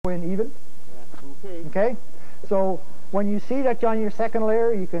in even. Yeah. Okay, so when you see that on your second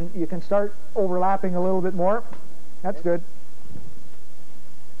layer, you can start overlapping a little bit more. That's good.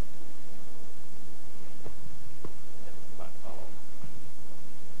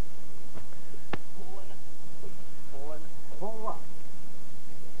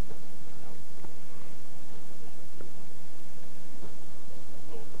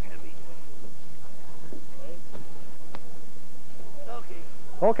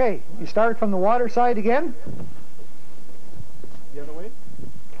 Okay, you start from the water side again. The other way?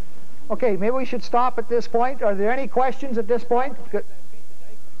 Okay, maybe we should stop at this point. Are there any questions at this point? Good.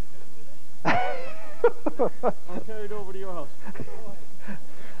 I'll carry it over to your house.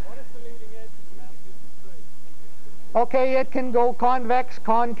 What is the leading edge of the mountain straight? Okay, it can go convex,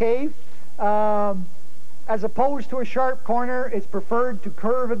 concave. As opposed to a sharp corner, it's preferred to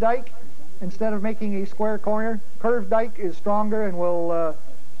curve a dike instead of making a square corner. Curved dike is stronger and will...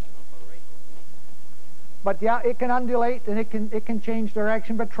 but yeah, it can undulate and it can change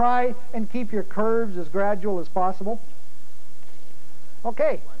direction, but try and keep your curves as gradual as possible.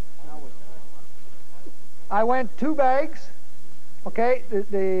 Okay. I went 2 bags. Okay,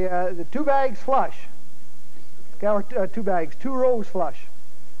 the 2 bags flush. Okay, or 2 bags, 2 rows flush.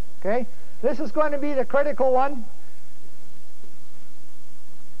 Okay, this is going to be the critical one.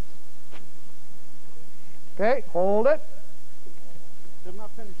 Okay, hold it. Still not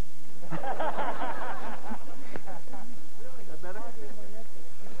finished.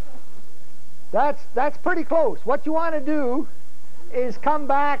 That's pretty close. What you want to do is come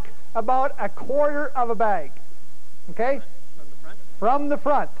back about 1/4 of a bag. Okay? From the front? From the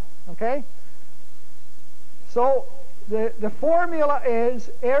front. Okay? So the formula is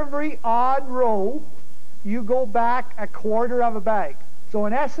every odd row you go back 1/4 of a bag. So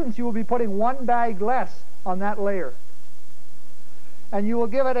in essence you will be putting 1 bag less on that layer. And you will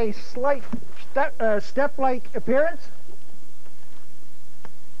give it a slight step-like appearance.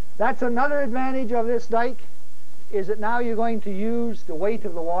 That's another advantage of this dike, is that now you're going to use the weight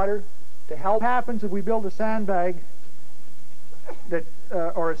of the water to help. What happens if we build a sandbag that,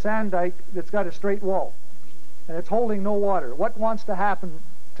 or a sand dike that's got a straight wall and it's holding no water? What wants to happen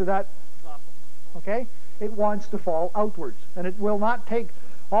to that? Okay? It wants to fall outwards, and it will not take.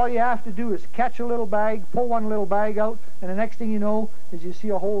 All you have to do is catch a little bag, pull one little bag out, and the next thing you know is you see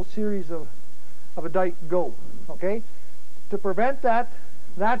a whole series of a dike go. Okay? To prevent that,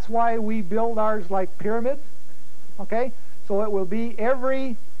 that's why we build ours like pyramid. Okay? So it will be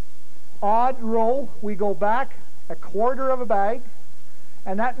every odd row we go back 1/4 of a bag,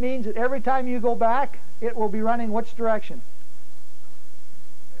 and that means that every time you go back it will be running which direction?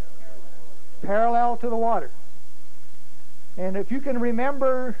 Parallel to the water. And if you can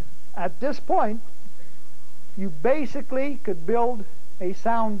remember at this point, you basically could build a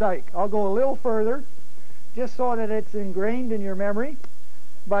sound dike. I'll go a little further just so that it's ingrained in your memory.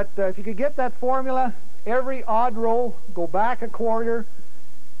 But if you could get that formula, every odd row, go back 1/4.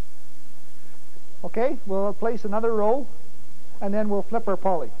 Okay, we'll place another row, and then we'll flip our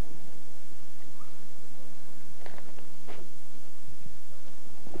pulley.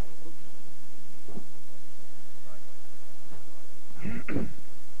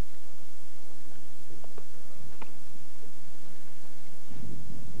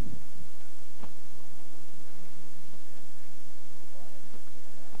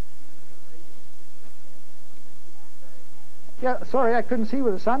 Yeah, sorry, I couldn't see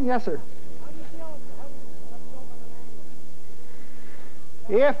with the sun. Yes, sir.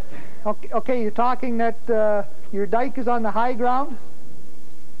 If, okay, you're talking that your dike is on the high ground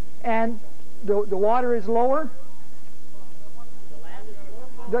and the water is lower.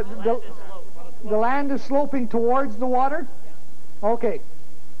 The land is sloping towards the water? Okay.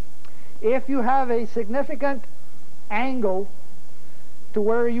 If you have a significant angle to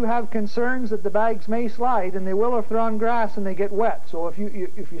where you have concerns that the bags may slide, and they will if they're on grass and they get wet. So if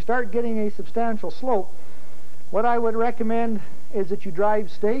you start getting a substantial slope, what I would recommend is that you drive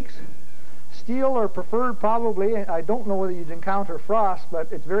stakes, steel or preferred probably. I don't know whether you'd encounter frost,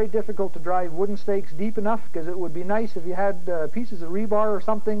 but it's very difficult to drive wooden stakes deep enough, because it would be nice if you had pieces of rebar or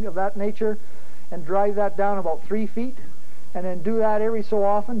something of that nature, and drive that down about 3 feet, and then do that every so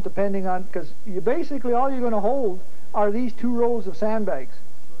often, depending on, because you basically all you're going to hold are these 2 rows of sandbags,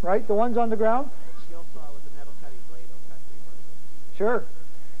 right? The ones on the ground? Sure.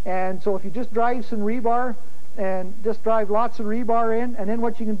 And so if you just drive some rebar, and just drive lots of rebar in, and then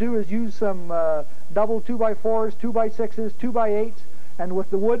what you can do is use some double 2x4s, 2x6s, 2x8s, and with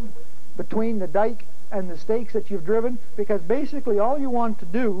the wood between the dike and the stakes that you've driven, because basically all you want to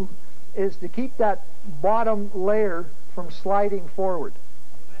do is to keep that bottom layer from sliding forward.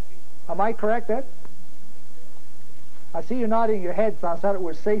 Am I correct, Ed? I see you nodding your head, so I thought it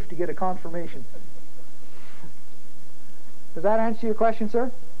was safe to get a confirmation. Does that answer your question,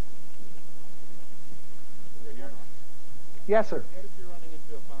 sir? Yes, sir. What if you're running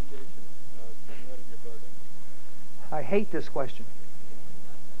into a foundation coming out of your building? I hate this question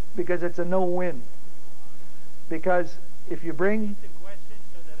because it's a no-win. Because if you bring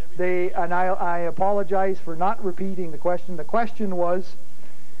and I apologize for not repeating the question. The question was,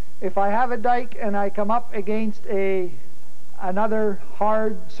 if I have a dike and I come up against another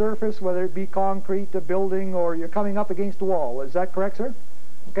hard surface, whether it be concrete, a building, or you're coming up against a wall. Is that correct, sir?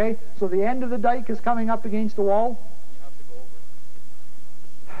 Okay, so the end of the dike is coming up against the wall. You have to go over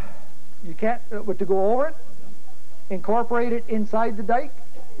it. You can't, to go over it? Incorporate it inside the dike?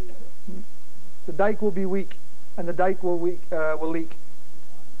 The dike will be weak, and the dike will leak.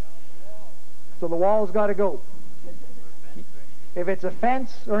 So the wall's got to go. If it's a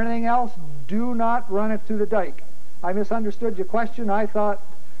fence or anything else, do not run it through the dike. I misunderstood your question. I thought,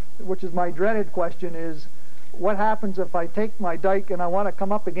 which is my dreaded question, is what happens if I take my dike and I want to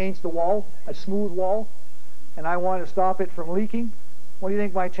come up against a wall, a smooth wall, and I want to stop it from leaking? What do you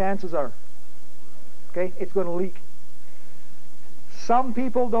think my chances are? Okay, it's going to leak. Some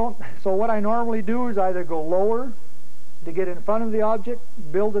people don't. So what I normally do is either go lower to get in front of the object,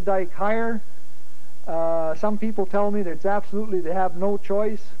 build the dike higher. Some people tell me that it's absolutely, they have no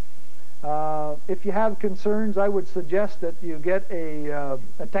choice. If you have concerns, I would suggest that you get a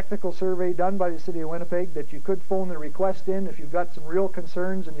technical survey done by the City of Winnipeg, that you could phone the request in if you've got some real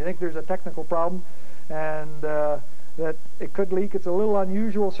concerns and you think there's a technical problem and that it could leak. It's a little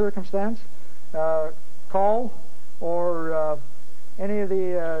unusual circumstance. Call or any of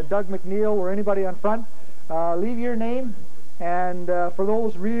the Doug McNeil or anybody on front. Leave your name, and for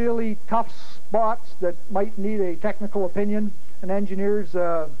those really tough spots that might need a technical opinion, an engineer's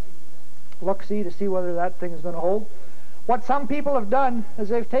look-see to see whether that thing is going to hold. What some people have done is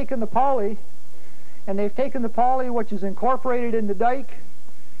they've taken the poly, which is incorporated in the dike,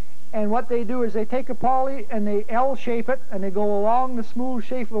 and what they do is they take a poly and they L-shape it, and they go along the smooth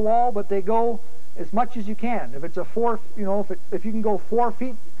shape of the wall, but they go as much as you can. If it's a if you can go 4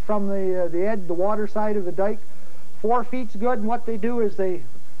 feet from the edge, the water side of the dike, 4 feet's good. And what they do is they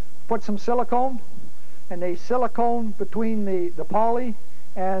put some silicone, and they silicone between the poly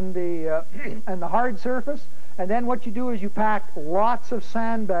and the and the hard surface. And then what you do is you pack lots of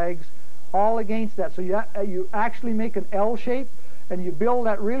sandbags all against that. So you actually make an L shape, and you build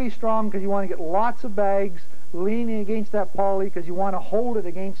that really strong because you want to get lots of bags leaning against that poly because you want to hold it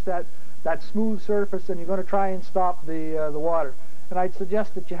against that smooth surface, and you're going to try and stop the water. And I'd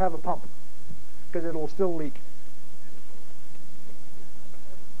suggest that you have a pump because it will still leak.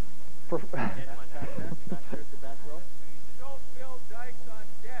 Don't build dikes on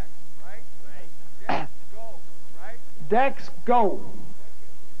decks, right? Right. Decks go, right? Decks go.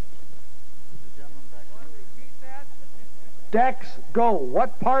 Decks go.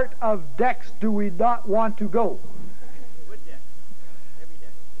 What part of decks do we not want to go? Wood deck. Every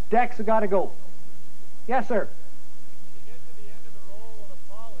deck. Decks have got to go. Yes, sir. To get to the end of the roll of the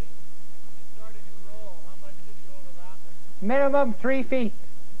poly and start a new roll, how much did you overlap it? Minimum 3 feet.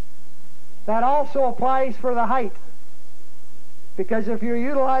 That also applies for the height. Because if you're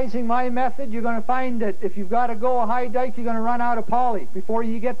utilizing my method, you're going to find that if you've got to go a high dike, you're going to run out of poly before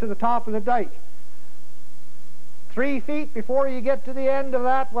you get to the top of the dike. 3 feet before you get to the end of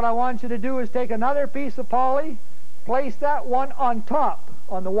that, what I want you to do is take another piece of poly, place that one on top,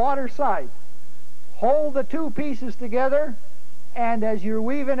 on the water side. Hold the two pieces together, and as you're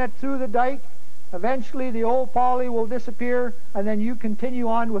weaving it through the dike, eventually the old poly will disappear, and then you continue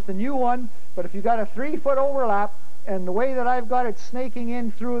on with the new one. But if you've got a 3-foot overlap, and the way that I've got it snaking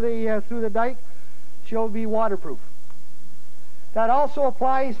in through the dike, she'll be waterproof. That also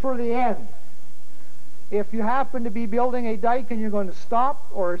applies for the end. If you happen to be building a dike and you're going to stop,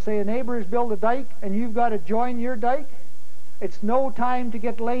 or say a neighbor has built a dike and you've got to join your dike, it's no time to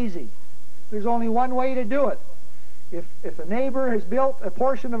get lazy. There's only one way to do it. If a neighbor has built a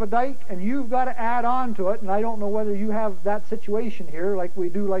portion of a dike and you've got to add on to it, and I don't know whether you have that situation here like we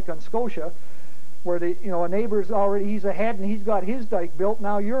do like on Scotia, where a neighbor's already, he's ahead and he's got his dike built,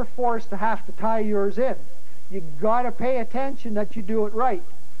 now you're forced to have to tie yours in. You've got to pay attention that you do it right.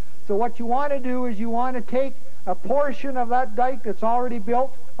 So what you want to do is you want to take a portion of that dike that's already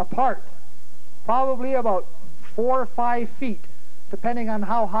built apart, probably about 4 or 5 feet, depending on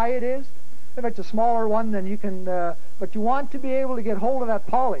how high it is. If it's a smaller one, then you can, but you want to be able to get hold of that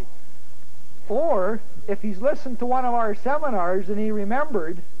poly. Or, if he's listened to one of our seminars and he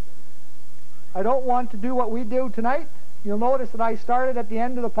remembered, I don't want to do what we do tonight, you'll notice that I started at the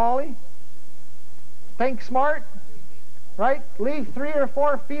end of the poly. Think smart, right? Leave 3 or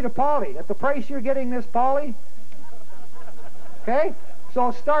 4 feet of poly. At the price you're getting this poly, okay?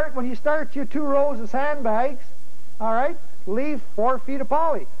 So when you start your 2 rows of sandbags, all right, leave 4 feet of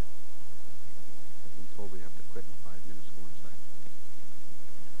poly. I've been told we have to quit in 5 minutes, go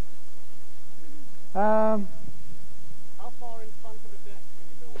inside. How far in front of the deck can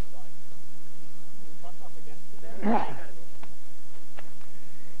you build a dike? Can you butt up against it there?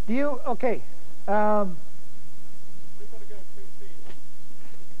 Do you, okay. We've got to go 2 feet. 2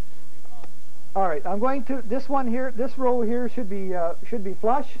 feet high. All right, I'm going to, this one here, this row here should be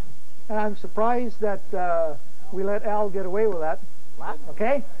flush, and I'm surprised that we let Al get away with that.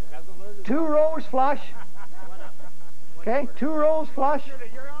 Okay? 2 rows flush. Okay, 2 rows flush.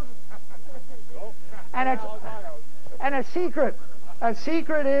 And a secret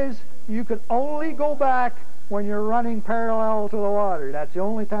is you can only go back when you're running parallel to the water. That's the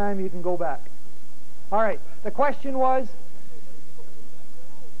only time you can go back. All right, the question was,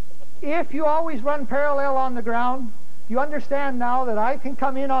 if you always run parallel on the ground, you understand now that I can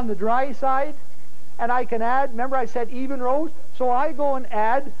come in on the dry side and I can add, remember I said even rows? So I go and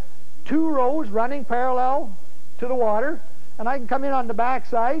add 2 rows running parallel to the water, and I can come in on the back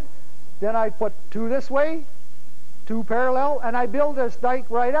side, then I put 2 this way, 2 parallel, and I build this dike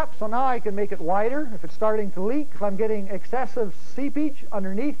right up. So now I can make it wider if it's starting to leak, if I'm getting excessive seepage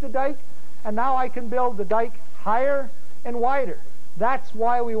underneath the dike, and now I can build the dike higher and wider. That's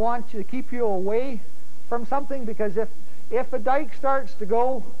why we want to keep you away from something, because if a dike starts to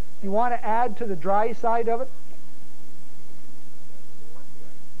go, you want to add to the dry side of it.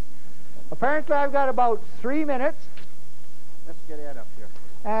 Apparently I've got about 3 minutes. Let's get Ed up here.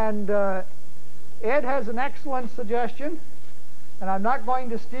 And Ed has an excellent suggestion, and I'm not going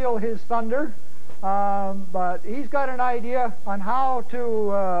to steal his thunder, but he's got an idea on how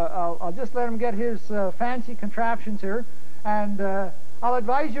to, I'll just let him get his fancy contraptions here, and I'll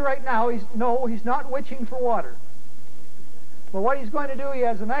advise you right now, he's not witching for water. But what he's going to do, he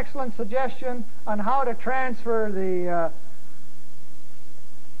has an excellent suggestion on how to transfer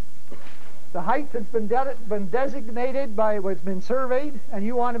the height that's been designated by what's been surveyed, and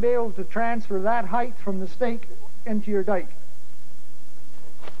you want to be able to transfer that height from the stake into your dike.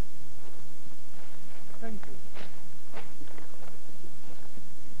 Thank you.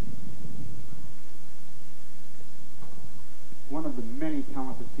 One of the many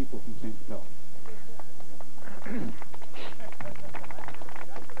talented people from St. Phil.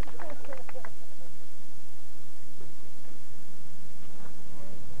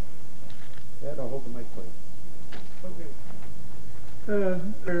 Ed, I'll hold the mic for you. Okay.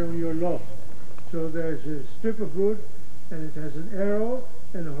 On your loft. So there's a strip of wood, and it has an arrow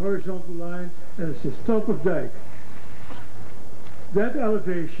and a horizontal line, and it says top of dike. That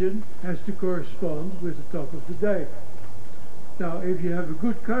elevation has to correspond with the top of the dike. Now, if you have a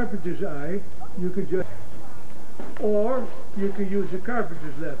good carpenter's eye, you can just, or you can use a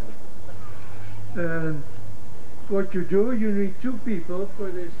carpenter's level. And what you do, you need 2 people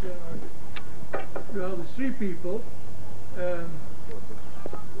for this. Well, there's 3 people. I'll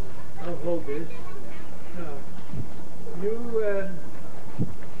hold this. Now,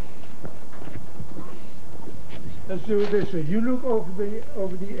 let's do it this way. You look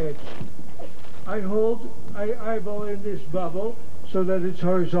over the edge. I eyeball in this bubble so that it's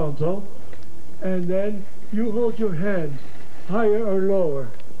horizontal, and then you hold your hand higher or lower.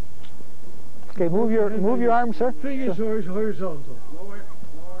 Okay, move your arm, sir. Fingers horizontal. Lower.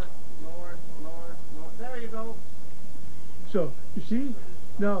 There you go. So, you see,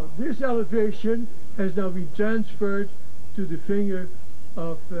 now this elevation has now been transferred to the finger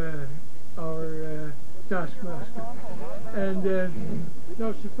of our taskmaster. And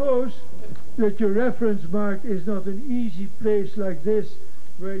now suppose that your reference mark is not an easy place like this,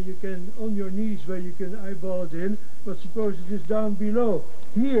 where you can, on your knees, where you can eyeball it in, but suppose it is down below.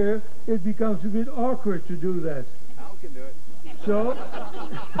 Here, it becomes a bit awkward to do that. Al can do it. So,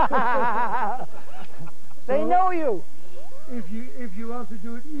 They know you. if you want to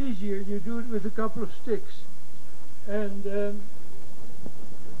do it easier, you do it with a couple of sticks. And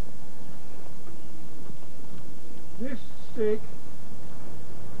this stick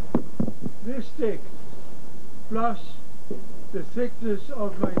plus the thickness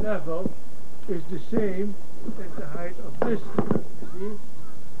of my level is the same as the height of this stick. See?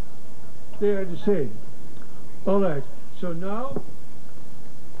 They are the same. Alright, so now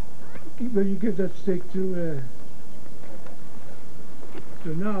when you give that stick to so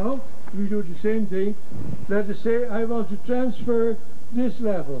now we do the same thing. Let us say I want to transfer this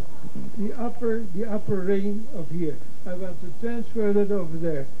level, the upper ring of here. I want to transfer that over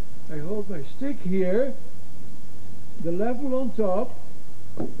there. I hold my stick here, the level on top.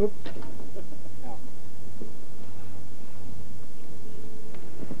 Oops.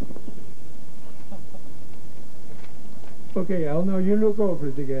 Okay, Al, now you look over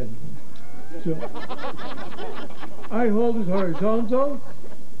it again. So, I hold it horizontal,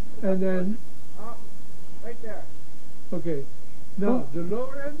 and then... Right there. Okay, now the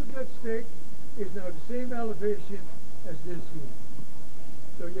lower end of that stick is now the same elevation as this one.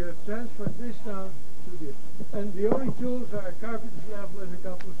 So you have transferred this down to this. And the only tools are a carpenter's level and a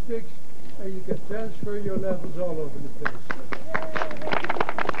couple of sticks, and you can transfer your levels all over the place.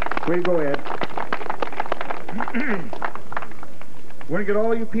 Way to go, Ed. We're going to get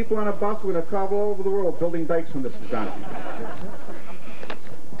all you people on a bus. We're going to travel all over the world building dikes when this is done.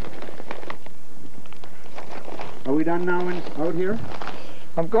 Are we done now out here?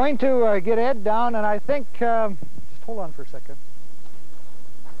 I'm going to get Ed down, and I think, just hold on for a second.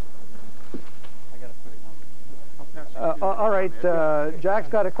 All right, Jack's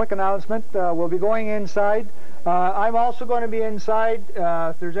got a quick announcement. We'll be going inside. I'm also going to be inside.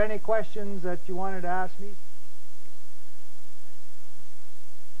 If there's any questions that you wanted to ask me.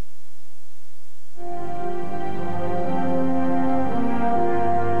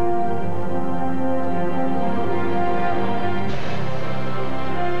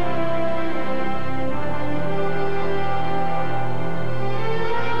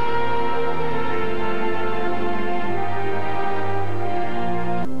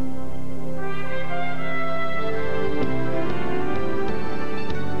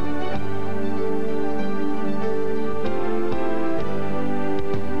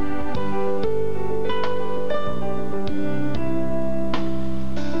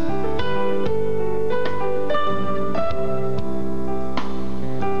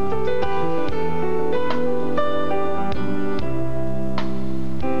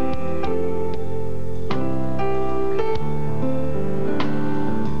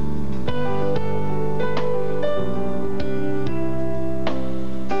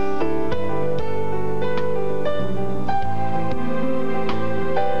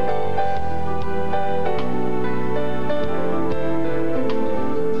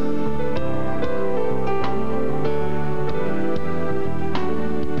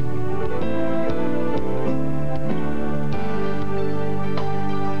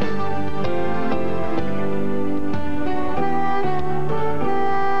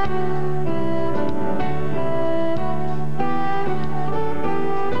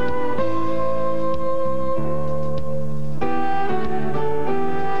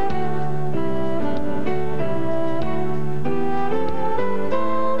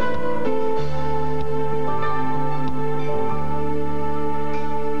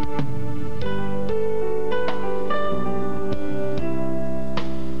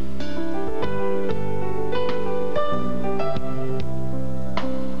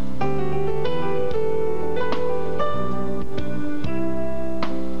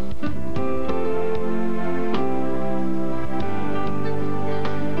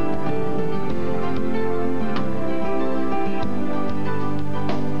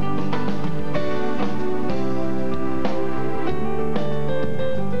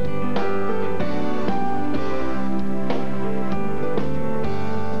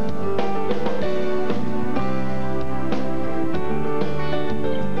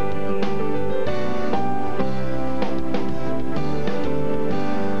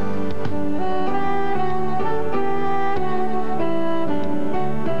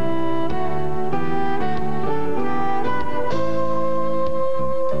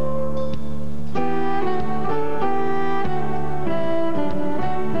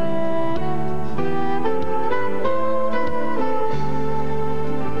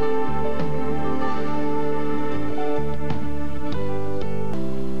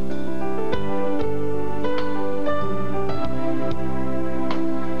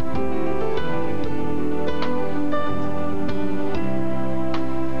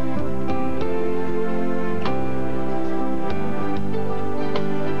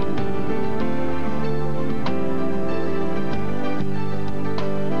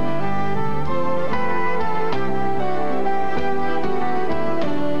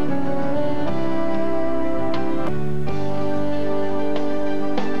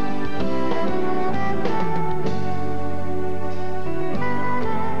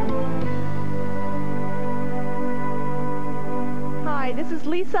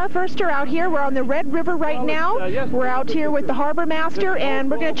 police first are out here. We're on the Red River right now. We're out here with the harbor master, and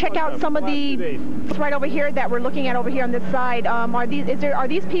we're going to check out some of the right over here that we're looking at over here on this side. Are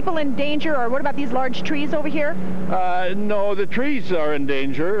these people in danger, or what about these large trees over here? No, the trees are in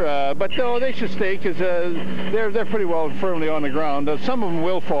danger, but no, they should stay because they're pretty well firmly on the ground. Some of them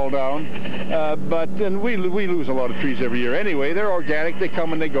will fall down, and we lose a lot of trees every year. Anyway, they're organic. They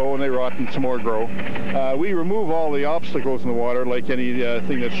come and they go, and they rot, and some more grow. We remove all the obstacles in the water, like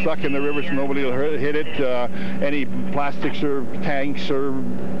anything that's stuck in the river so nobody will hit it, any plastics or tanks or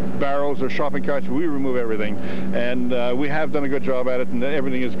barrels or shopping carts. We remove everything, and we have done a good job at it, and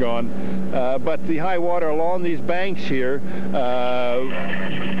everything is gone. But the high water along these banks here,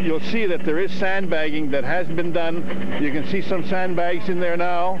 you'll see that there is sandbagging that has been done. You can see some sandbags in there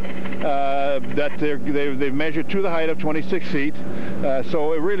now that they've measured to the height of 26 feet.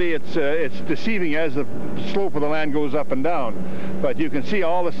 So it's deceiving as the slope of the land goes up and down. But you can see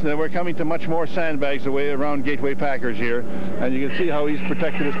all this. We're coming to much more sandbags away around Gateway Packers here, and you can see how he's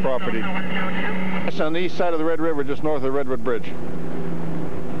protected his property. It's on the east side of the Red River, just north of the Redwood Bridge.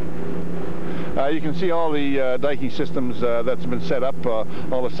 You can see all the diking systems that's been set up,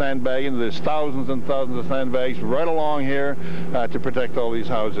 all the sandbagging. There's thousands and thousands of sandbags right along here to protect all these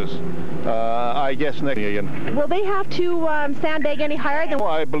houses. I guess next again. Will they have to sandbag any higher than? Well,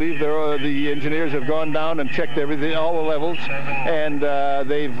 I believe the engineers have gone down and checked everything, all the levels, and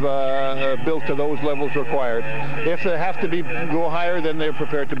they've built to those levels required. If they have to go higher, then they're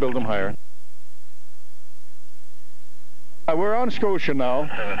prepared to build them higher. We're on Scotia now,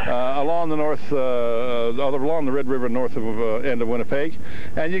 along the north, along the Red River north of end of Winnipeg,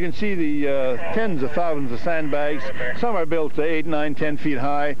 and you can see the tens of thousands of sandbags. Some are built 8, 9, 10 feet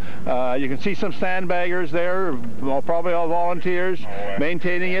high. You can see some sandbaggers there, probably all volunteers,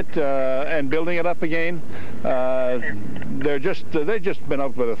 maintaining it and building it up again. They've just been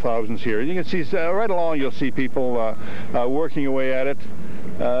up by the thousands here. You can see right along. You'll see people working away at it.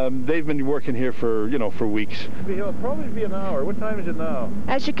 They've been working here for weeks. It'll probably be an hour. What time is it now?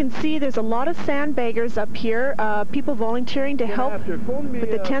 As you can see, there's a lot of sandbaggers up here, people volunteering to help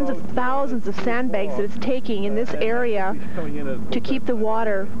with the tens of thousands of sandbags that it's taking in this area to keep the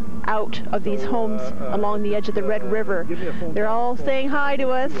water out of these homes along the edge of the Red River. They're all saying hi to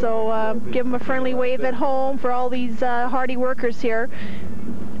us, so give them a friendly wave at home for all these hardy workers here.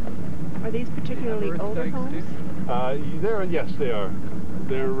 Are these particularly older homes? Yes, they are.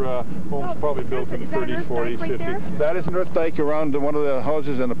 Their homes probably built in the 30s, 40s, 50s. That is an earth dike around one of the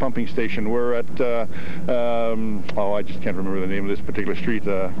houses and a pumping station. We're at, I just can't remember the name of this particular street,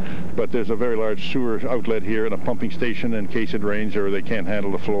 but there's a very large sewer outlet here and a pumping station in case it rains or they can't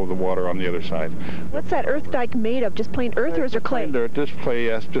handle the flow of the water on the other side. What's that earth dike made of? Just plain earth, or is there clay? Plain dirt, just clay,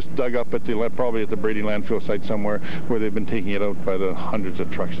 yes, just dug up at probably at the Brady landfill site somewhere where they've been taking it out by the hundreds of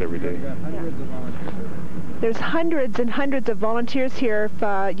trucks every day. There's hundreds and hundreds of volunteers here.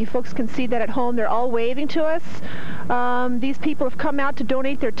 If you folks can see that at home, they're all waving to us. These people have come out to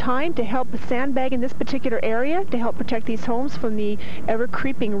donate their time to help sandbag in this particular area, to help protect these homes from the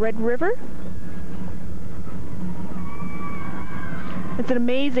ever-creeping Red River. It's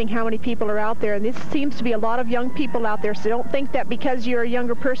amazing how many people are out there, and this seems to be a lot of young people out there, so don't think that because you're a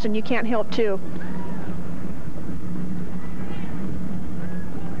younger person you can't help too.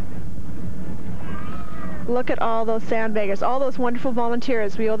 Look at all those sandbaggers, all those wonderful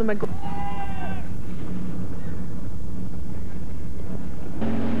volunteers. We owe them a...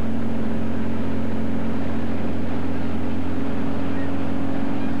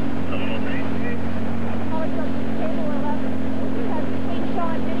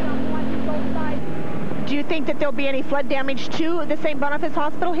 Do you think that there'll be any flood damage to the St. Boniface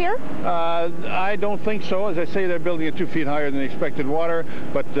Hospital here? I don't think so. As I say, they're building it 2 feet higher than the expected water,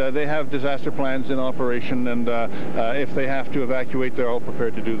 but they have disaster plans in operation, and if they have to evacuate, they're all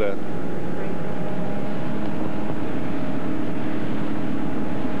prepared to do that.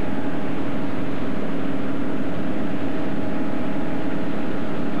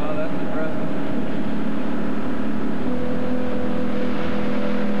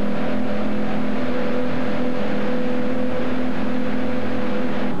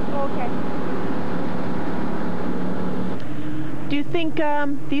 Do you think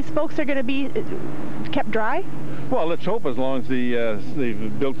these folks are going to be kept dry? Well, let's hope, as long as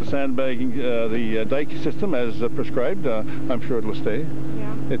they've built the sandbagging, the dike system as prescribed, I'm sure it'll stay.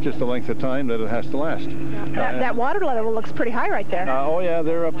 Yeah. It's just the length of time that it has to last. Yeah. That water level looks pretty high right there. Oh yeah,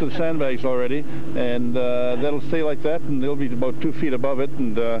 they're up to the sandbags already, and that'll stay like that, and they'll be about 2 feet above it,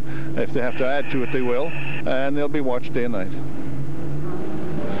 and if they have to add to it, they will, and they'll be watched day and night.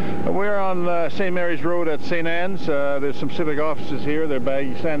 We're on St. Mary's Road at St. Anne's. There's some civic offices here. They're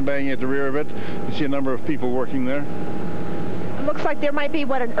sandbagging at the rear of it. You see a number of people working there. It looks like there might be,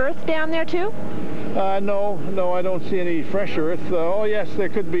 what, an earth down there too? No, I don't see any fresh earth. Oh yes, there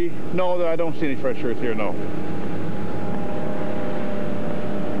could be. No, I don't see any fresh earth here, no.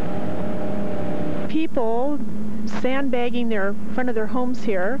 People sandbagging their front of their homes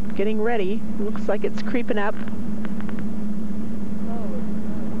here, getting ready. Looks like it's creeping up.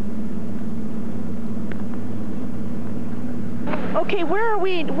 Okay, where are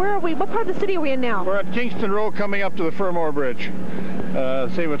we? What part of the city are we in now? We're at Kingston Road coming up to the Fermor Bridge,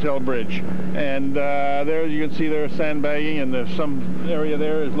 Save-A-Tel Bridge. And there you can see they're sandbagging, and there's some area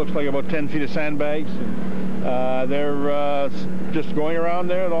there, it looks like about 10 feet of sandbags. They're just going around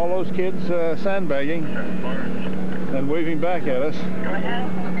there, and all those kids sandbagging and waving back at us.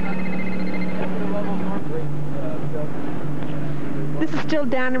 This is still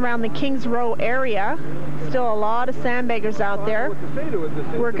down around the Kings Row area. Still a lot of sandbaggers out there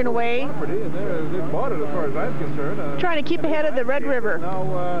working away. Trying to keep ahead of the Red River.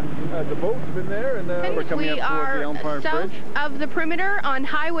 Now the boat's been there, and we're coming up towards the Empire south Bridge. Of the perimeter on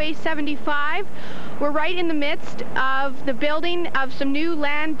Highway 75. We're right in the midst of the building of some new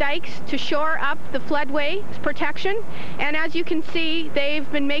land dikes to shore up the floodway protection. And as you can see, they've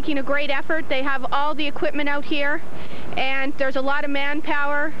been making a great effort. They have all the equipment out here, and there's a lot of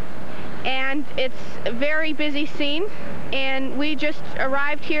manpower, and it's a very busy scene. And we just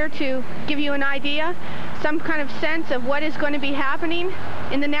arrived here to give you an idea, some kind of sense of what is going to be happening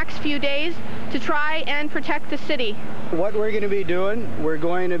in the next few days to try and protect the city. What we're going to be doing, we're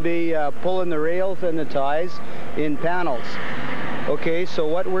going to be pulling the rails and the ties in panels. Okay, so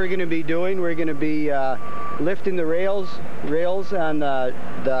what we're going to be doing, we're going to be lifting the rails and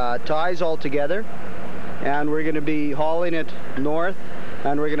the ties all together, and we're going to be hauling it north,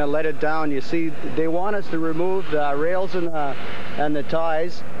 and we're going to let it down. You see, they want us to remove the rails and the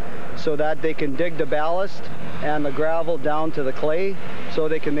ties so that they can dig the ballast and the gravel down to the clay so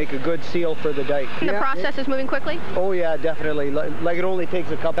they can make a good seal for the dike. And the process is moving quickly? Oh yeah, definitely. Like it only takes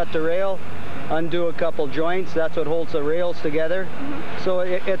a couple, cut the rail, undo a couple joints, that's what holds the rails together. Mm-hmm. So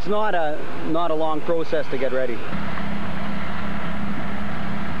it's not a long process to get ready.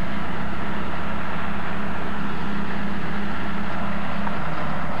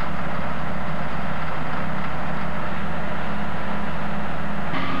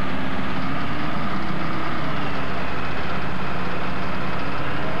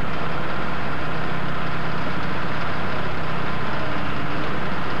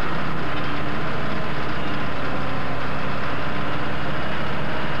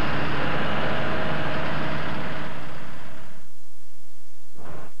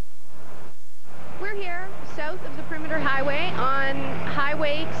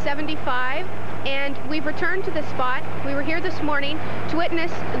 And we've returned to this spot. We were here this morning to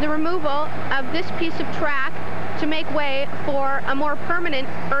witness the removal of this piece of track to make way for a more permanent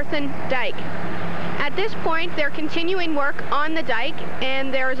earthen dike. At this point, they're continuing work on the dike,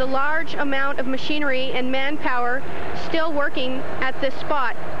 and there is a large amount of machinery and manpower still working at this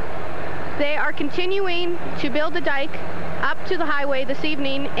spot. They are continuing to build the dike up to the highway this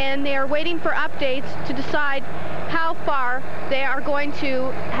evening, and they are waiting for updates to decide how far they are going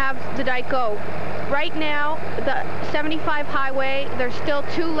to have the dike go. Right now, the 75 highway, there's still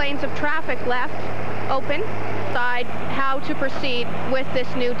 2 lanes of traffic left open. Decide how to proceed with this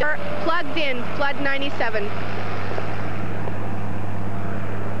new dike. Plugged in, Flood 97.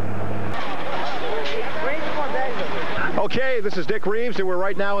 Okay, this is Dick Reeves, and we're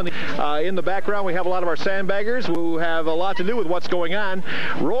right now in the background. We have a lot of our sandbaggers who have a lot to do with what's going on.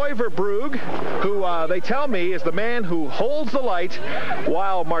 Roy Verbrugge, who they tell me is the man who holds the light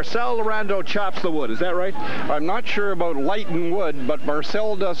while Marcel Lorando chops the wood. Is that right? I'm not sure about lighting wood, but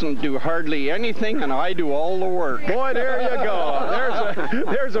Marcel doesn't do hardly anything, and I do all the work. Boy, there you go.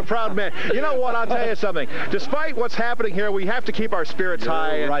 There's a proud man. You know what? I'll tell you something. Despite what's happening here, we have to keep our spirits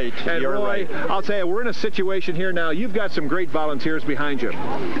high. Right. And You're Roy, right. I'll tell you, we're in a situation here now. You've got some great volunteers behind you.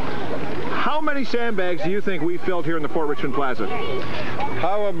 How many sandbags do you think we filled here in the Fort Richmond Plaza?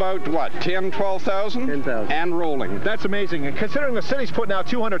 How about what, 10, 12,000? 10,000. And rolling. That's amazing. And considering the city's putting out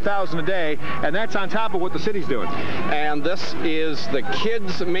 200,000 a day, and that's on top of what the city's doing. And this is the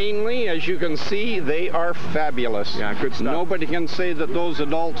kids mainly. As you can see, they are fabulous. Yeah, good stuff. Nobody can say that those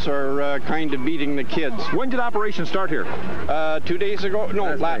adults are kind of beating the kids. When did operation start here? 2 days ago?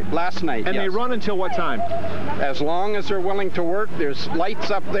 No, last night. And yes. they run until what time? As long as they're willing to work. There's lights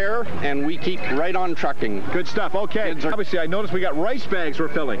up there, and we keep right on trucking. Good stuff. Okay. Obviously, I noticed we got rice bags we're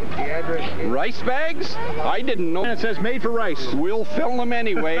filling. Rice bags? I didn't know. And it says made for rice. We'll fill them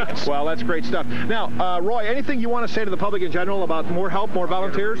anyway. Well, that's great stuff. Now, Roy, anything you want to say to the public in general about more help, more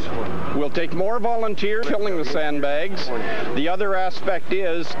volunteers? We'll take more volunteers filling the sandbags. The other aspect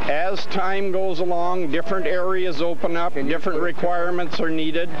is, as time goes along, different areas open up, different requirements are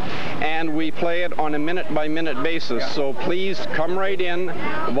needed, and we play it on a minute-by-minute basis. So please come right in,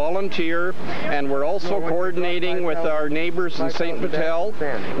 volunteer, and we're also coordinating with our neighbors in St. Patel.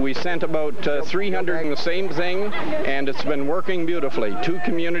 We sent about 300 the same thing, and it's been working beautifully. 2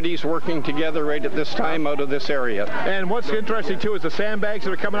 communities working together right at this time out of this area. And what's interesting too is the sandbags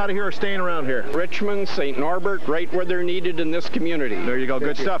that are coming out of here are staying around here. Richmond, St. Norbert, right where they're needed in this community. There you go.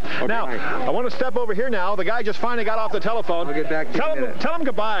 Good stuff. Okay. Now, I want to step over here now. The guy just finally got off the telephone. I'll get back to you. Tell him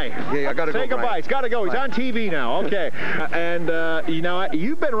goodbye. Yeah, I gotta Say go. goodbye. He's got to go. He's on TV now. Okay. And you know,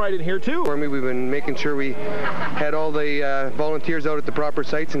 you've been right in here too. For me, we've been making sure we had all the volunteers out at the proper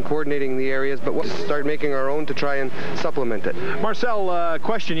sites and coordinating the areas, but we'll start making our own to try and supplement it. Marcel,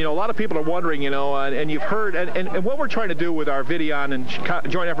 question. You know, a lot of people are wondering, you know, and you've heard, and what we're trying to do with our Videon and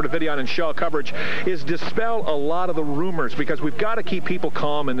joint effort of Videon and Shaw coverage is dispel a lot of the rumors, because we've got to keep people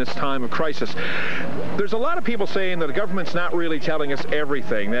calm in this time of crisis. There's a lot of people saying that the government's not really telling us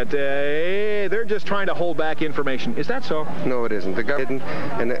everything, that they're just trying to hold back information. Is that so? No, it isn't. The government,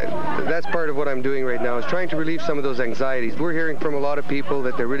 and that's part of what I'm doing right now, is trying to relieve some of those anxieties. We're hearing from a lot of people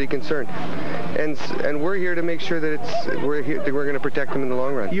that they're really concerned, and we're here to make sure that we're going to protect them in the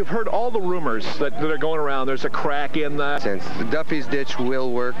long run. You've heard all the rumors that are going around. There's a crack in the... The Duffy's ditch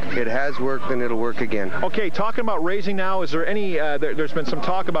will work. It has worked, and it'll work again. Okay, talking about raising now, is there any, there's been some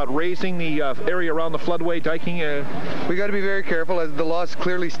talk about raising the area around the floodway, diking? We got to be very careful, as the law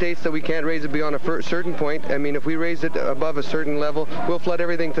clearly states that we can't raise it beyond a certain point. I mean, if we raise it above a certain level, we'll flood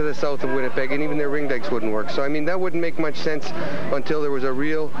everything to the south of Winnipeg, and even their ring dikes wouldn't work. So, I mean, that wouldn't make much sense until there was a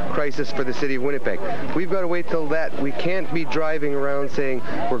real crisis for the city of Winnipeg. We've got to wait till that. We can't be driving around saying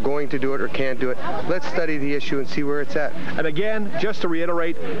we're going to do it or can't do it. Let's study the issue and see where it's at. And again, just to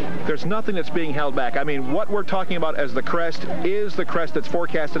reiterate, there's nothing that's being held back. I mean, what we're talking about as the crest is the crest that's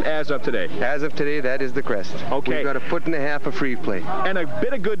forecasted as of today. As of today, that is the crest. Okay. We've got 1.5 foot of free play. And a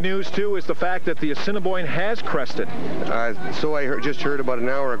bit of good news, too, is the fact that the Assiniboine has crested. So I just heard about an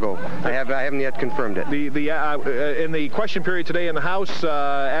hour ago. I haven't yet confirmed it. In the question period today in the House,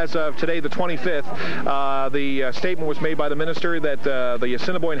 as of today, the 25th, the statement was made by the minister that the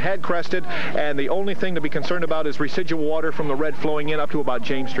Assiniboine had crested, and the only thing to be concerned about is residual water from the red flowing in up to about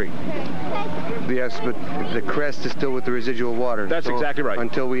James Street. Yes, but the crest is still with the residual water. That's exactly right.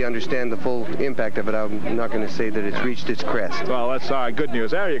 Until we understand the full impact of it, I'm not going to say that it's reached its crest. Well, that's good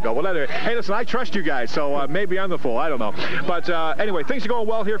news. There you go. Well, anyway, hey, listen, I trust you guys, so maybe I'm the fool. I don't know. But anyway, things are going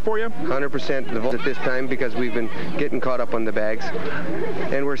well here for you? 100% the vote at this time, because we've been getting caught up on the bags.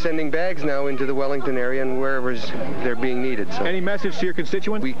 And we're sending bags now into the Wellington area and wherever they're being needed. So any message to your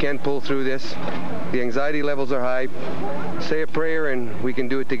constituents? We can pull through this. The anxiety levels are high. Say a prayer and we can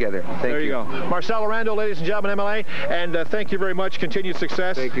do it together. Thank you. There you go. Marcel Arando, ladies and gentlemen, MLA, and thank you very much. Continued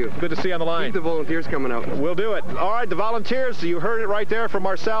success. Thank you. Good to see you on the line. Keep the volunteers coming out. We'll do it. All right, the volunteers, you heard it right there from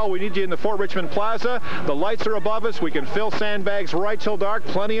Marcel. We need you in the Fort Richmond Plaza. The lights are above us. We can fill sandbags right till dark.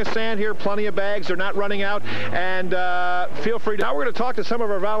 Plenty of sand here, plenty of bags. They're not running out. And feel free to... Now we're going to talk to some of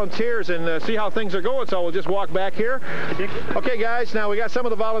our volunteers and see how things are going. So we'll just walk back here. Okay, guys, now we got some of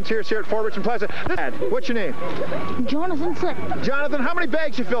the volunteers here at Fort Richmond Plaza. What's your name? Jonathan Slick. Jonathan, how many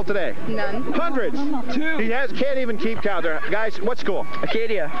bags you filled today? None. Hundreds. No. 2. He can't even keep count there. Guys, what school?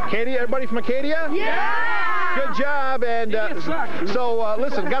 Acadia. Acadia? Everybody from Acadia? Yeah! Good job. And so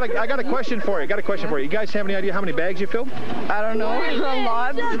listen, I got a question for you. You guys have any idea how many bags you filled? I don't know. A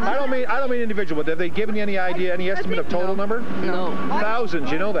lot. I don't mean individual, but have they given you any idea, any estimate of total number? No.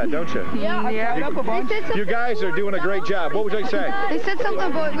 Thousands, you know that, don't you? Yeah. You guys are doing a great job. What would they say? They said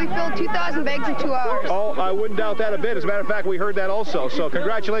something about we filled 2,000 bags in 2 hours. Oh, I wouldn't doubt that a bit. As a matter of fact, we heard that also. So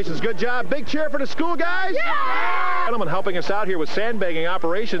congratulations. Good job. Big cheer for the school guys. Yeah! Gentleman helping us out here with sandbagging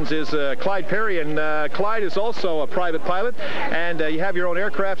operations is Clyde Perry, and Clyde is also a private pilot, and you have your own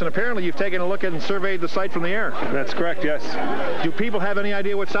aircraft, and apparently you've taken a look and surveyed the site from the air. That's correct, yes. Do people have any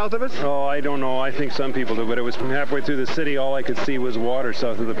idea what's south of us? Oh, I don't know. I think some people do, but it was halfway through the city. All I could see was water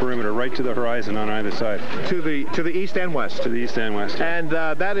south of the perimeter, right to the horizon on either side. To the east and west? To the east and west. Yeah. And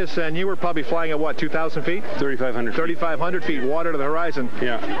that is, and you were probably flying at what, 2,000 feet? 3,500 feet. 3,500 feet, water to the horizon.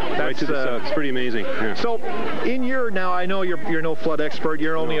 Yeah, right to the south. It's pretty amazing. Yeah. So, now I know you're no flood expert.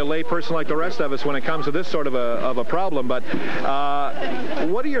 You're only a lay person like the rest of us when it comes to this sort of a problem. But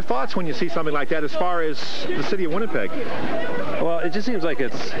what are your thoughts when you see something like that? As far as the city of Winnipeg? Well, it just seems like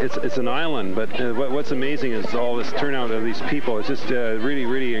it's an island, but what's amazing is all this turnout of these people. It's just really,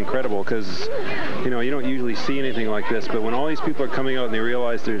 really incredible because, you know, you don't usually see anything like this, but when all these people are coming out and they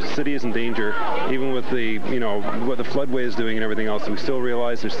realize the city is in danger, even with the, you know, what the floodway is doing and everything else, we still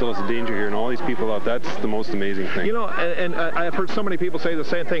realize there still is a danger here, and all these people out, that's the most amazing thing. You know, and I've heard so many people say the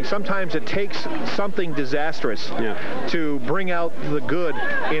same thing. Sometimes it takes something disastrous to bring out the good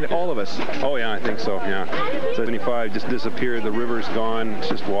in all of us. Oh yeah, I think so, yeah. 75 just disappeared, the river's gone, it's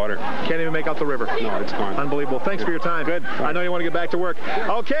just water. Can't even make out the river. No, it's gone. Unbelievable. Thanks for your time. Good. I know you want to get back to work.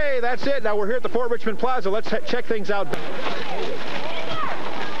 Okay, that's it. Now we're here at the Fort Richmond Plaza. Let's check things out.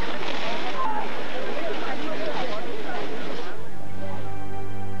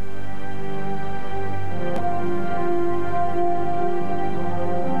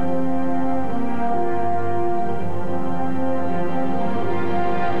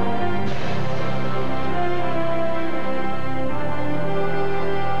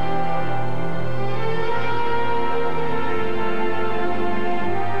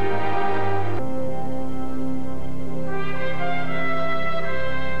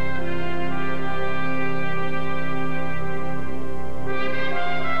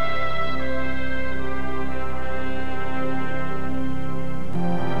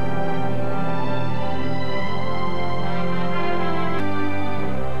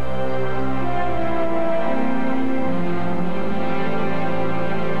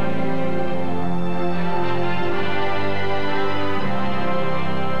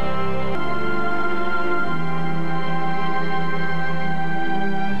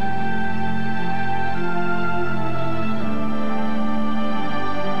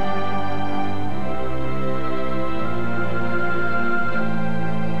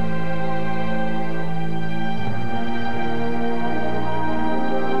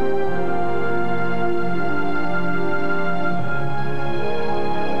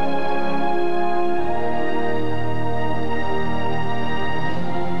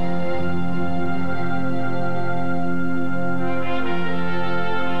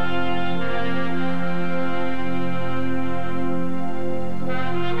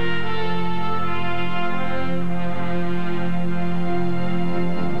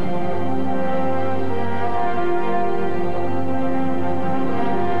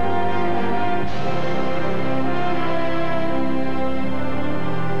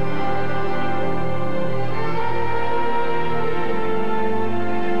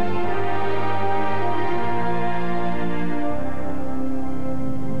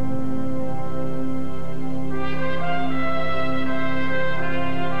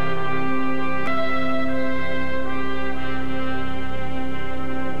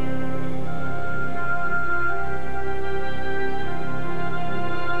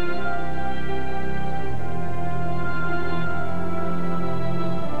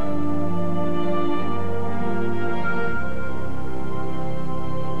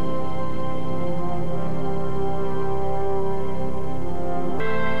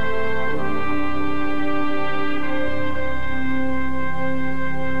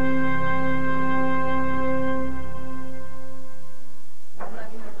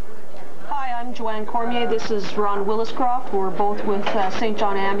 Cormier. This is Ron Williscroft. We're both with St.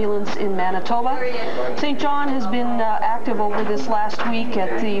 John Ambulance in Manitoba. St. John has been active over this last week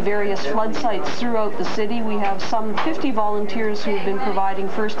at the various flood sites throughout the city. We have some 50 volunteers who have been providing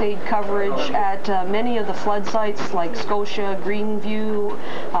first aid coverage at many of the flood sites like Scotia, Greenview,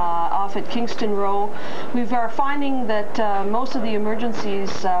 off at Kingston Row. We are finding that most of the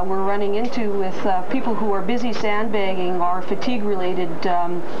emergencies we're running into with people who are busy sandbagging are fatigue-related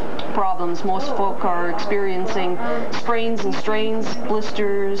problems. Most folk are experiencing sprains and strains,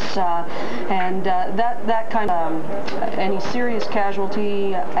 blisters, and that kind of any serious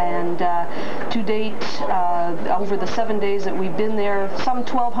casualty. And to date, over the 7 days that we've been there, some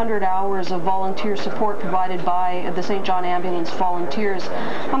 1,200 hours of volunteer support provided by the St. John Ambulance volunteers.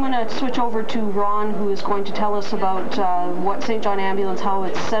 I'm going to switch over to Ron, who is going to tell us about what St. John Ambulance, how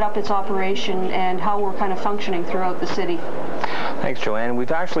it's set up its operation, and how we're kind of functioning throughout the city. Thanks, Joanne.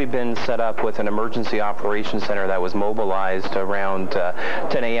 We've actually been set up with an emergency operations center that was mobilized around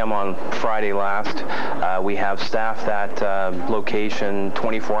 10 a.m. on Friday last. We have staffed that location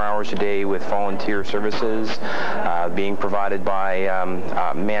 24 hours a day with volunteer services being provided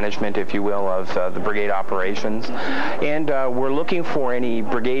by management, if you will, of the brigade operations. And we're looking for any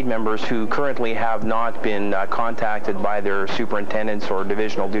brigade member members who currently have not been contacted by their superintendents or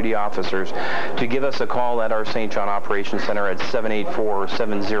divisional duty officers to give us a call at our St. John Operations Center at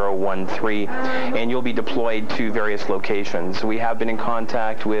 784-7013, and you'll be deployed to various locations. We have been in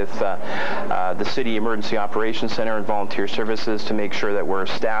contact with the City Emergency Operations Center and Volunteer Services to make sure that we're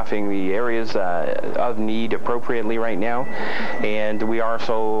staffing the areas of need appropriately right now, and we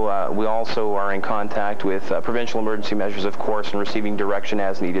also are in contact with provincial emergency measures, of course, and receiving direction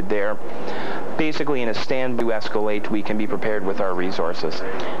as needed there. Basically, in a standby to escalate, we can be prepared with our resources.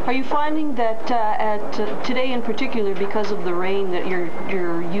 Are you finding that today in particular, because of the rain, that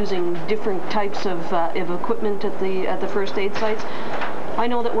you're using different types of equipment at the first aid sites? I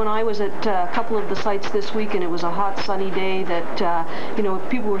know that when I was at a couple of the sites this week and it was a hot sunny day, that you know,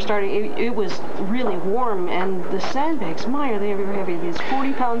 people were starting, it was really warm, and the sandbags, my, are they ever heavy? These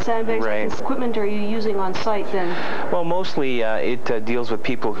 40-pound sandbags. Right. What sandbags are you using on site then? Well, mostly it deals with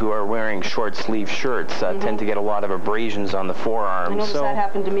people who are wearing short sleeve shirts, tend to get a lot of abrasions on the forearms. I noticed that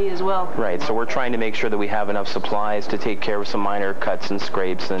happened to me as well. Right, so we're trying to make sure that we have enough supplies to take care of some minor cuts and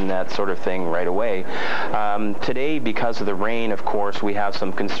scrapes and that sort of thing right away. Today, because of the rain, of course, we have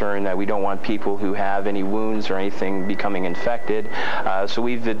some concern that we don't want people who have any wounds or anything becoming infected. So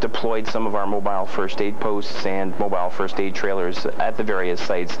we've deployed some of our mobile first aid posts and mobile first aid trailers at the various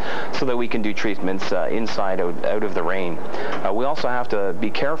sites so that we can do treatments inside out of the rain. We also have to be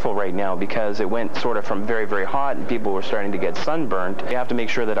careful right now because it went sort of from very, very hot and people were starting to get sunburned. We have to make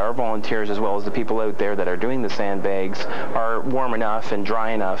sure that our volunteers, as well as the people out there that are doing the sandbags, are warm enough and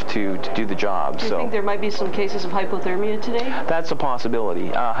dry enough to do the job. Do you think there might be some cases of hypothermia today? That's a possibility.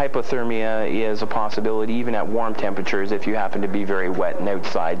 Hypothermia is a possibility even at warm temperatures if you happen to be very wet and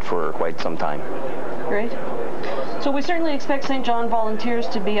outside for quite some time. Great. So we certainly expect St. John volunteers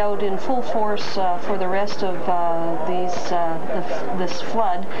to be out in full force for the rest of this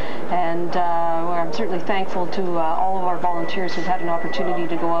flood, and I'm certainly thankful to all of our volunteers who've had an opportunity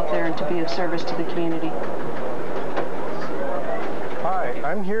to go out there and to be of service to the community. Hi,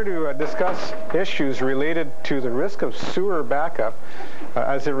 I'm here to discuss issues related to the risk of sewer backup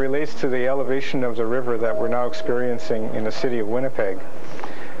as it relates to the elevation of the river that we're now experiencing in the city of Winnipeg.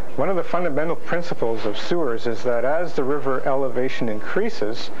 One of the fundamental principles of sewers is that as the river elevation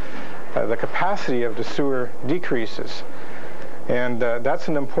increases, the capacity of the sewer decreases. And that's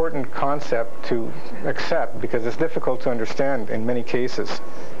an important concept to accept because it's difficult to understand in many cases.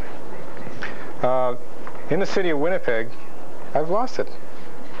 In the city of Winnipeg, I've lost it.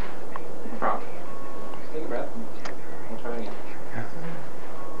 Take a breath. We'll try again.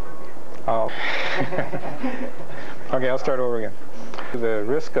 Oh. Okay, I'll start over again. The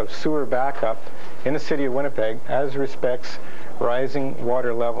risk of sewer backup in the city of Winnipeg as respects rising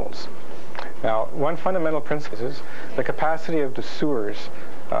water levels. Now, one fundamental principle is the capacity of the sewers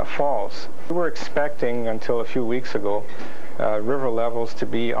falls. We were expecting until a few weeks ago river levels to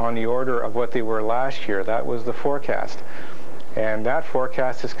be on the order of what they were last year. That was the forecast. And that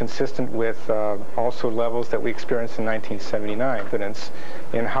forecast is consistent with also levels that we experienced in 1979. Evidence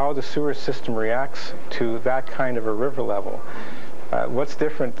in how the sewer system reacts to that kind of a river level. What's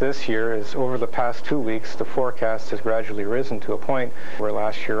different this year is over the past 2 weeks, the forecast has gradually risen to a point where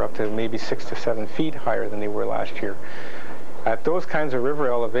last year up to maybe 6 to 7 feet higher than they were last year. At those kinds of river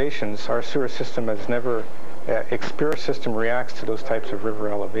elevations, our sewer system has never experienced system reacts to those types of river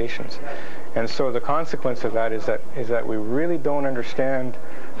elevations. And so the consequence of that is that we really don't understand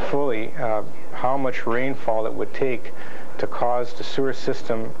fully how much rainfall it would take to cause the sewer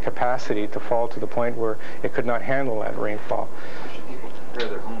system capacity to fall to the point where it could not handle that rainfall. Prepare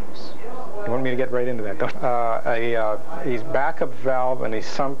their homes. You want me to get right into that, don't you? A backup valve and a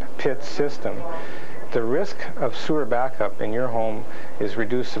sump pit system, the risk of sewer backup in your home is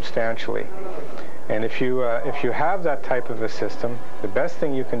reduced substantially. And if you have that type of a system, the best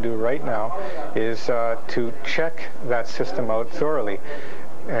thing you can do right now is to check that system out thoroughly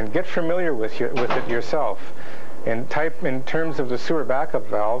and get familiar with it yourself. And in terms of the sewer backup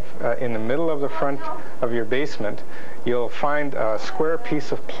valve, in the middle of the front of your basement, you'll find a square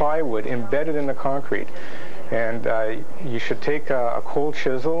piece of plywood embedded in the concrete. And you should take a cold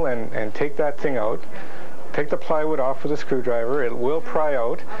chisel and take that thing out. Take the plywood off with a screwdriver. It will pry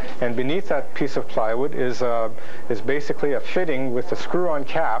out, and beneath that piece of plywood is basically a fitting with a screw-on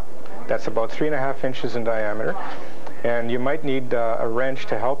cap that's about 3.5 inches in diameter. And you might need a wrench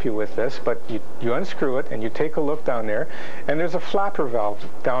to help you with this, but you unscrew it and you take a look down there, and there's a flapper valve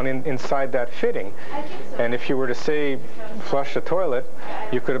down inside that fitting. And if you were to, say, flush the toilet,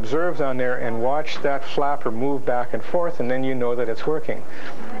 you could observe down there and watch that flapper move back and forth, and then you know that it's working.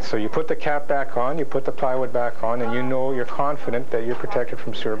 So you put the cap back on, you put the plywood back on, and you know, you're confident that you're protected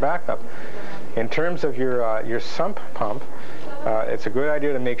from sewer backup. In terms of your sump pump, it's a good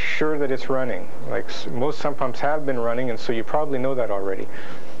idea to make sure that it's running. Like most sump pumps have been running, and so you probably know that already.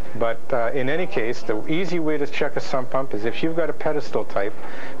 But in any case, the easy way to check a sump pump is if you've got a pedestal type,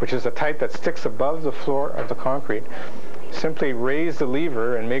 which is a type that sticks above the floor of the concrete, simply raise the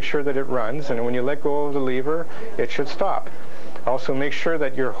lever and make sure that it runs, and when you let go of the lever, it should stop. Also make sure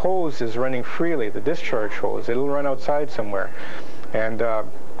that your hose is running freely, the discharge hose. It'll run outside somewhere. And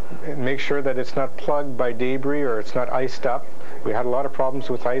make sure that it's not plugged by debris or it's not iced up. We had a lot of problems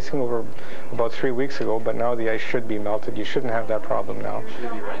with icing over about 3 weeks ago, but now the ice should be melted. You shouldn't have that problem now. Should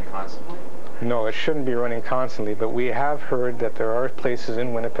it be running constantly? No, it shouldn't be running constantly, but we have heard that there are places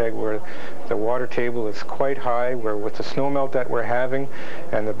in Winnipeg where the water table is quite high, where with the snow melt that we're having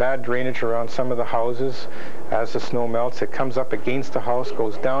and the bad drainage around some of the houses, as the snow melts, it comes up against the house,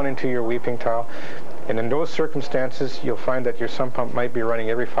 goes down into your weeping tile. And in those circumstances, you'll find that your sump pump might be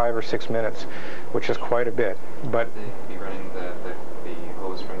running every 5 or 6 minutes, which is quite a bit. But be running the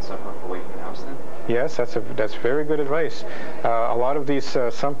hose from the sump pump away from the house then? Yes, that's very good advice. A lot of these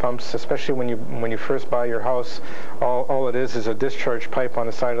sump pumps, especially when you first buy your house, all it is a discharge pipe on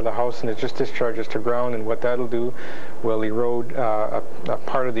the side of the house, and it just discharges to ground. And what that'll do will erode a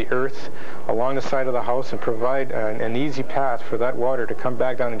part of the earth along the side of the house and provide an easy path for that water to come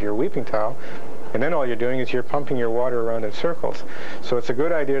back down into your weeping tile. And then all you're doing is you're pumping your water around in circles. So it's a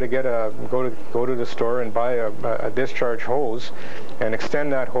good idea to get go to the store and buy a discharge hose and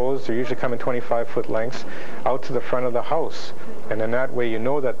extend that hose. They usually come in 25-foot lengths out to the front of the house. And then that way you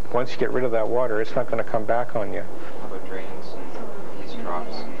know that once you get rid of that water, it's not going to come back on you. How about drains and eaves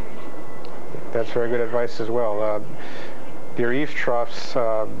troughs? That's very good advice as well. Your eaves troughs,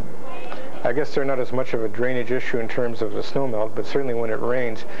 I guess they're not as much of a drainage issue in terms of the snow melt, but certainly when it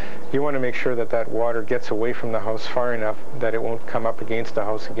rains, you want to make sure that that water gets away from the house far enough that it won't come up against the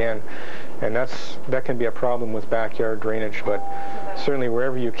house again. And that can be a problem with backyard drainage, but certainly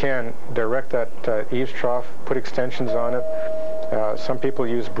wherever you can, direct that eaves trough, put extensions on it. Some people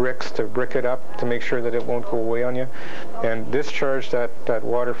use bricks to brick it up to make sure that it won't go away on you, and discharge that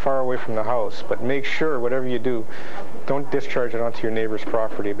water far away from the house. But make sure, whatever you do, don't discharge it onto your neighbor's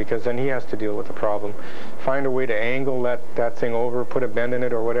property, because then he has to deal with the problem. Find a way to angle that thing over, put a bend in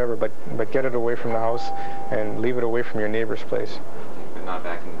it or whatever, but get it away from the house and leave it away from your neighbor's place. But not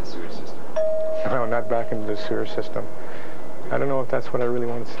back into the sewer system? No, not back into the sewer system. I don't know if that's what I really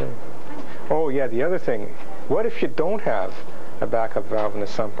want to say. Oh yeah, the other thing, what if you don't have a backup valve in the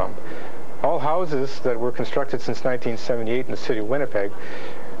sump pump? All houses that were constructed since 1978 in the city of Winnipeg,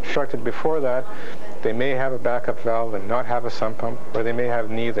 constructed before that, they may have a backup valve and not have a sump pump, or they may have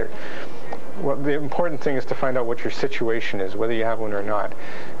neither. Well, the important thing is to find out what your situation is, whether you have one or not.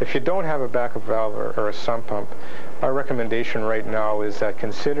 If you don't have a backup valve or a sump pump, our recommendation right now is that,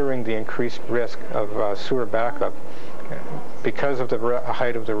 considering the increased risk of sewer backup, because of the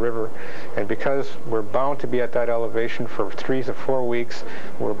height of the river, and because we're bound to be at that elevation for 3 to 4 weeks,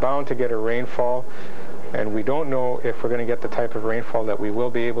 we're bound to get a rainfall, and we don't know if we're going to get the type of rainfall that we will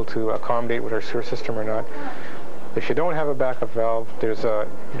be able to accommodate with our sewer system or not. If you don't have a backup valve, there's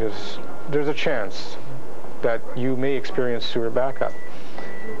a chance that you may experience sewer backup.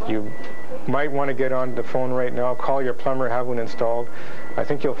 You might want to get on the phone right now, call your plumber, have one installed. I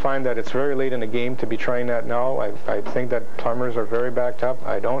think you'll find that it's very late in the game to be trying that now. I think that plumbers are very backed up.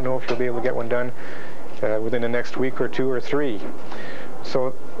 I don't know if you'll be able to get one done within the next week or 2 or 3.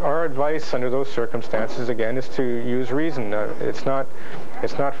 So our advice under those circumstances, again, is to use reason. It's not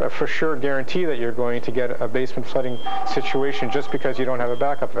a for sure guarantee that you're going to get a basement flooding situation just because you don't have a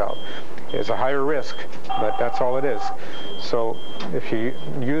backup valve. It's a higher risk, but that's all it is. So if you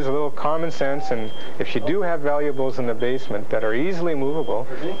use a little common sense, and if you do have valuables in the basement that are easily movable,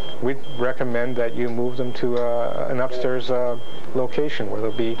 we'd recommend that you move them to an upstairs location where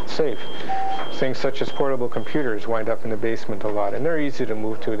they'll be safe. Things such as portable computers wind up in the basement a lot, and they're easy to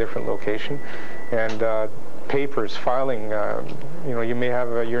move to a different location. And papers, filing, you may have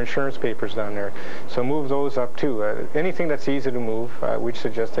your insurance papers down there. So move those up too. Anything that's easy to move, we'd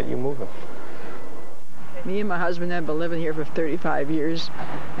suggest that you move them. Me and my husband have been living here for 35 years,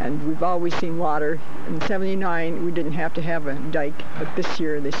 and we've always seen water. In '79, we didn't have to have a dike, but this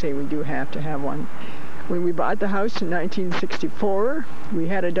year they say we do have to have one. When we bought the house in 1964, we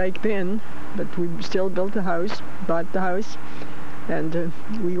had a dike then, but we still built the house, bought the house, and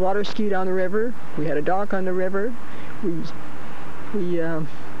we water skied on the river. We had a dock on the river. We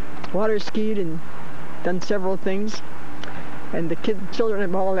water skied and done several things, and the children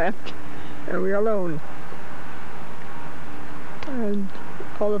have all left, and we're alone. And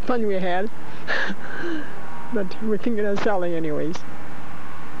all the fun we had. But we're thinking of selling anyways.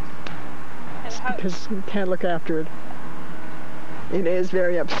 Because we can't look after it. It is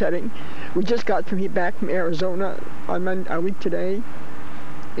very upsetting. We just got back from Arizona on a week today.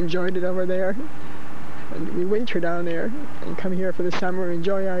 Enjoyed it over there. And we winter down there and come here for the summer,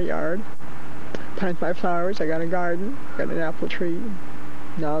 enjoy our yard. Plant my flowers. I got a garden, got an apple tree.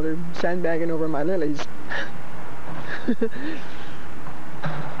 Now they're sandbagging over my lilies.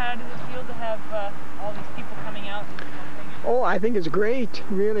 How does it feel to have all these people coming out and helping? Oh, I think it's great,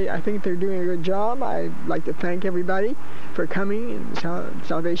 really. I think they're doing a good job. I'd like to thank everybody for coming, and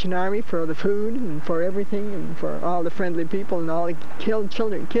Salvation Army for the food and for everything, and for all the friendly people and all the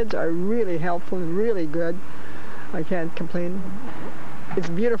children. Kids are really helpful and really good. I can't complain. It's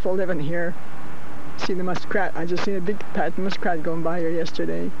beautiful living here. See the muskrat. I just seen a big muskrat going by here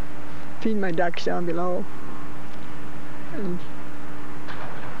yesterday. Feeding my ducks down below. And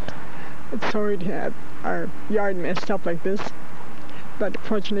it's sorry to have our yard messed up like this, but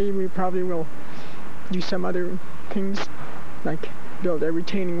fortunately we probably will do some other things, like build a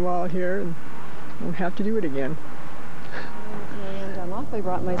retaining wall here, and we'll have to do it again. I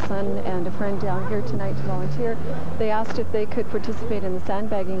brought my son and a friend down here tonight to volunteer. They asked if they could participate in the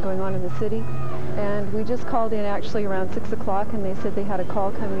sandbagging going on in the city, and we just called in actually around 6 o'clock, and they said they had a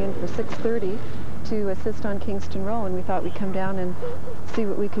call coming in for 6:30 to assist on Kingston Row, and we thought we'd come down and see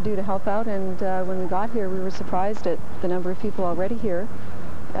what we could do to help out. And when we got here, we were surprised at the number of people already here.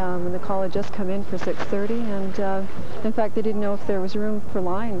 And the call had just come in for 6:30, and in fact they didn't know if there was room for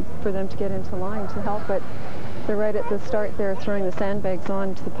them to get into line to help, but they're right at the start there throwing the sandbags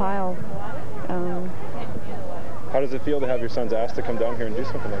onto the pile. How does it feel to have your sons asked to come down here and do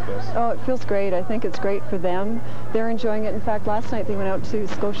something like this? Oh, it feels great. I think it's great for them. They're enjoying it. In fact, last night they went out to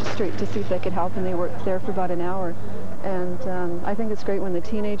Scotia Street to see if they could help, and they worked there for about an hour. And I think it's great when the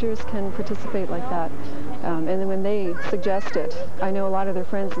teenagers can participate like that. And then when they suggest it, I know a lot of their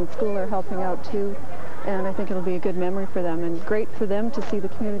friends in school are helping out too, and I think it'll be a good memory for them, and great for them to see the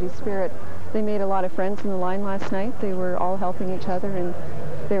community spirit. They made a lot of friends in the line last night. They were all helping each other, and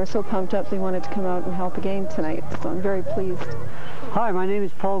they were so pumped up they wanted to come out and help again tonight, so I'm very pleased. Hi, my name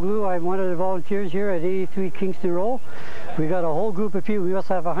is Paul Glue. I'm one of the volunteers here at 83 Kingston Row. We got a whole group of people. We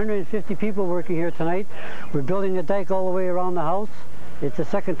also have 150 people working here tonight. We're building a dike all the way around the house. It's the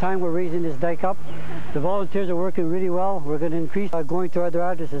second time we're raising this dike up. The volunteers are working really well. We're going to increase going to other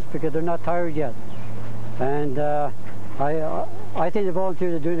addresses because they're not tired yet. And I think the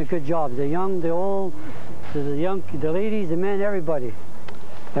volunteers are doing a good job. The young, the old, the ladies, the men, everybody.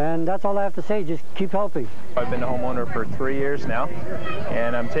 And that's all I have to say, just keep helping. I've been a homeowner for 3 years now,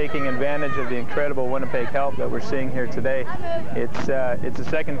 and I'm taking advantage of the incredible Winnipeg help that we're seeing here today. It's the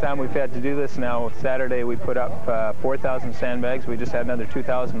second time we've had to do this now. Saturday we put up 4,000 sandbags. We just had another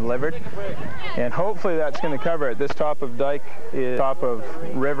 2,000 delivered, and hopefully that's going to cover it. This top of dike is top of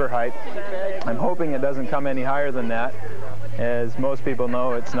river height. I'm hoping it doesn't come any higher than that. As most people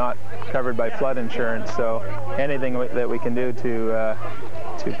know, it's not covered by flood insurance, so anything that we can do to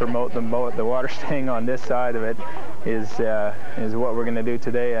promote the water staying on this side of it is what we're going to do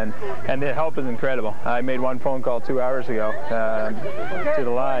today, and the help is incredible. I made one phone call 2 hours ago to the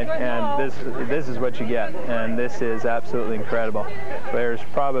line, and this is what you get, and this is absolutely incredible. There's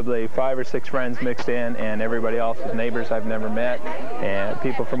probably 5 or 6 friends mixed in, and everybody else is neighbors I've never met, and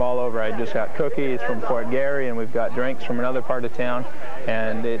people from all over. I just got cookies from Fort Garry, and we've got drinks from another part of town,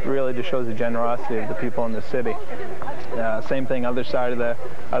 and it really just shows the generosity of the people in the city. Same thing, other side of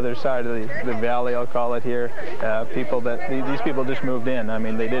the valley, I'll call it here. These people just moved in. I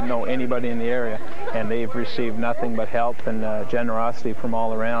mean, they didn't know anybody in the area, and they've received nothing but help and generosity from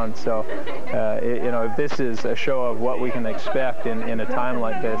all around. So, you know, if this is a show of what we can expect in a time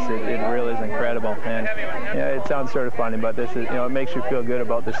like this, it really is incredible. And yeah, it sounds sort of funny, but this is, you know, it makes you feel good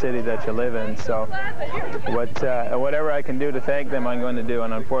about the city that you live in. So, whatever I can do to thank them, I'm going to do.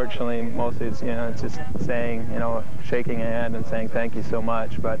 And unfortunately, mostly it's, you know, it's just saying, you know, shaking a hand and saying thank you so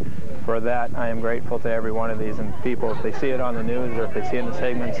much. But for that, I am grateful to every one of these and people. If they see it on the news or if they see it in a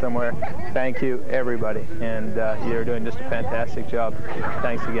segment somewhere, thank you, everybody. And you're doing just a fantastic job.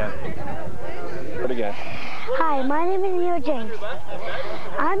 Thanks again. Hi, my name is Neil James.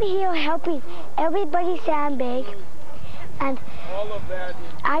 I'm here helping everybody sandbag, and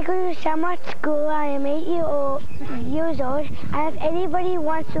I go to summer school. I am 8 years old, and if anybody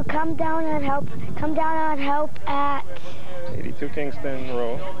wants to come down and help at 82 Kingston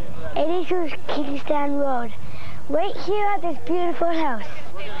Road. 82 Kingston Road, right here at this beautiful house.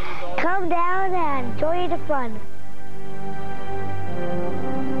 Come down and enjoy the fun.